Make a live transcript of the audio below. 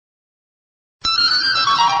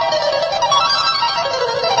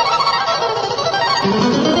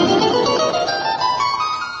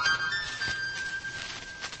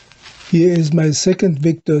Here is my second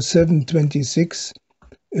Victor 726,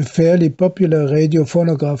 a fairly popular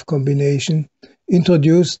radio-phonograph combination,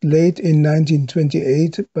 introduced late in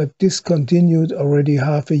 1928 but discontinued already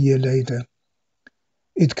half a year later.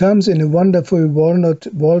 It comes in a wonderful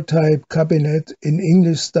walnut wall-type cabinet in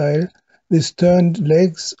English style with turned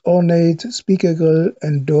legs, ornate speaker grille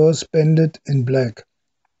and doors banded in black.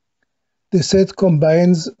 The set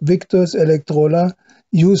combines Victor's Electrola,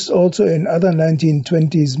 used also in other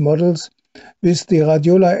 1920s models, with the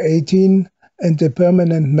Radiola 18 and the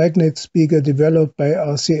permanent magnet speaker developed by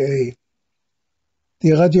RCA. The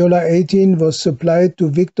Radiola 18 was supplied to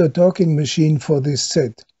Victor Talking Machine for this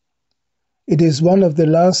set. It is one of the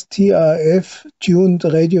last TRF-tuned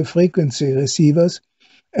radio frequency receivers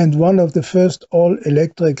and one of the first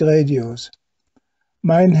all-electric radios.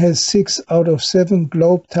 Mine has 6 out of 7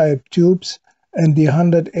 globe-type tubes, and the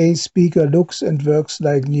 100A speaker looks and works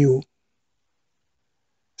like new.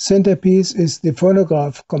 Centerpiece is the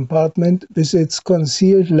phonograph compartment with its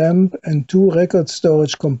concealed lamp and 2 record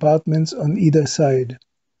storage compartments on either side.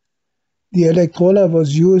 The Electrola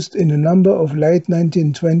was used in a number of late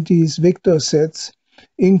 1920s Victor sets,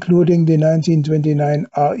 including the 1929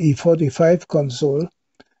 RE45 console,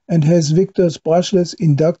 and has Victor's brushless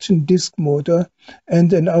induction disc motor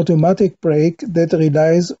and an automatic brake that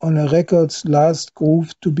relies on a record's last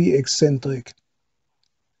groove to be eccentric.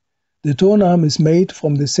 The tone arm is made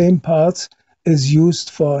from the same parts as used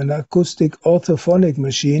for an acoustic orthophonic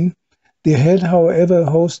machine, the head, however,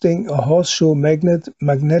 hosting a horseshoe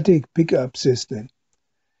magnetic pickup system.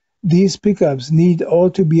 These pickups need all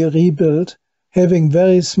to be rebuilt, having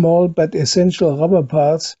very small but essential rubber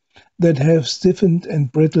parts that have stiffened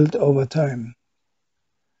and brittled over time.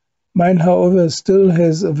 Mine, however, still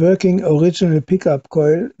has a working original pickup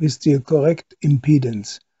coil with the correct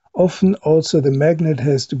impedance. Often also the magnet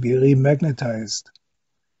has to be remagnetized.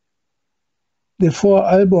 The 4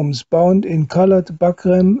 albums bound in colored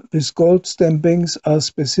buckram with gold stampings are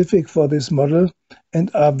specific for this model and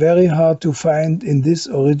are very hard to find in this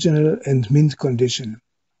original and mint condition.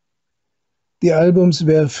 The albums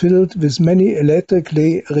were filled with many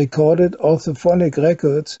electrically recorded orthophonic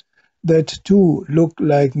records that too look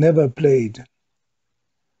like never played.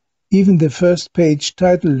 Even the first page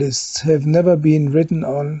title lists have never been written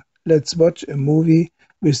on. Let's watch a movie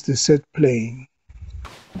with the set playing.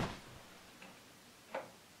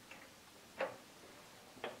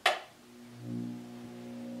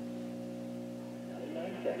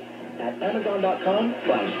 At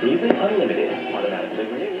Amazon.com/Music Unlimited. Automatically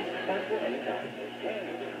renewed.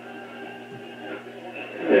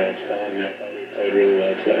 Yeah, it's fine. I really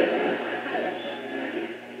like that.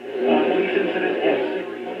 Police incident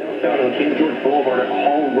found on King George Boulevard at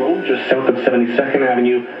Hall Road, just south of 72nd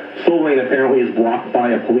Avenue. Slow lane apparently is blocked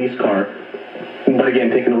by a police car. But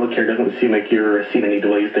again, taking a look here, doesn't seem like you're seeing any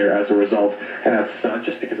delays there as a result. And that's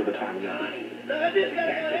just because of the time of night.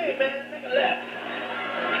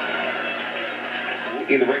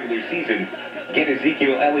 In the regular season, get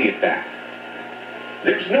Ezekiel Elliott back.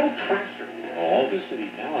 There's no pressure. All the city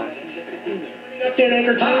now. Update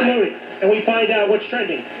anchor Tom Mooney, and we find out what's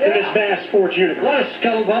trending in this vast sports universe. A lot of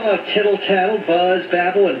scuttlebutt, tittle-tattle, buzz,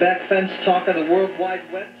 babble, and backfence talk on the World Wide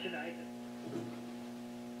Web tonight.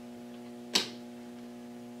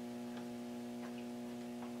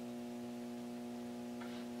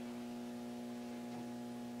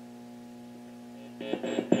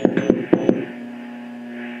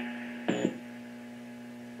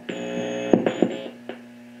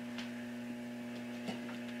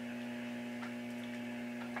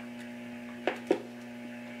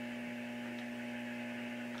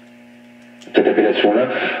 Cette appellation-là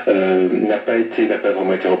n'a pas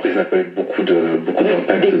vraiment été reprise, n'a pas eu beaucoup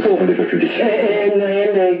d'impact sur le débat public.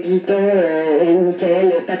 Noël, Guiton,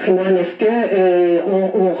 Michael, patrimoine, est-ce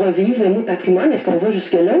qu'on revise le mot patrimoine? Est-ce qu'on va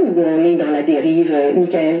jusque-là ou on est dans la dérive,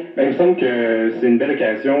 Michael? Il me semble que c'est une belle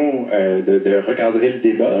occasion de recadrer le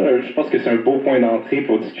débat. Je pense que c'est un beau point d'entrée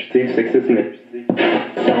pour discuter du sexisme abusé.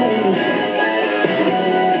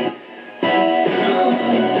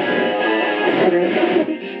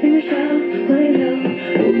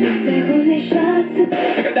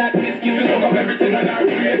 I got that misgiving of everything on our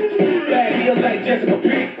wrist. Bad deals like Jessica P.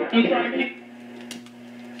 I'm trying to keep.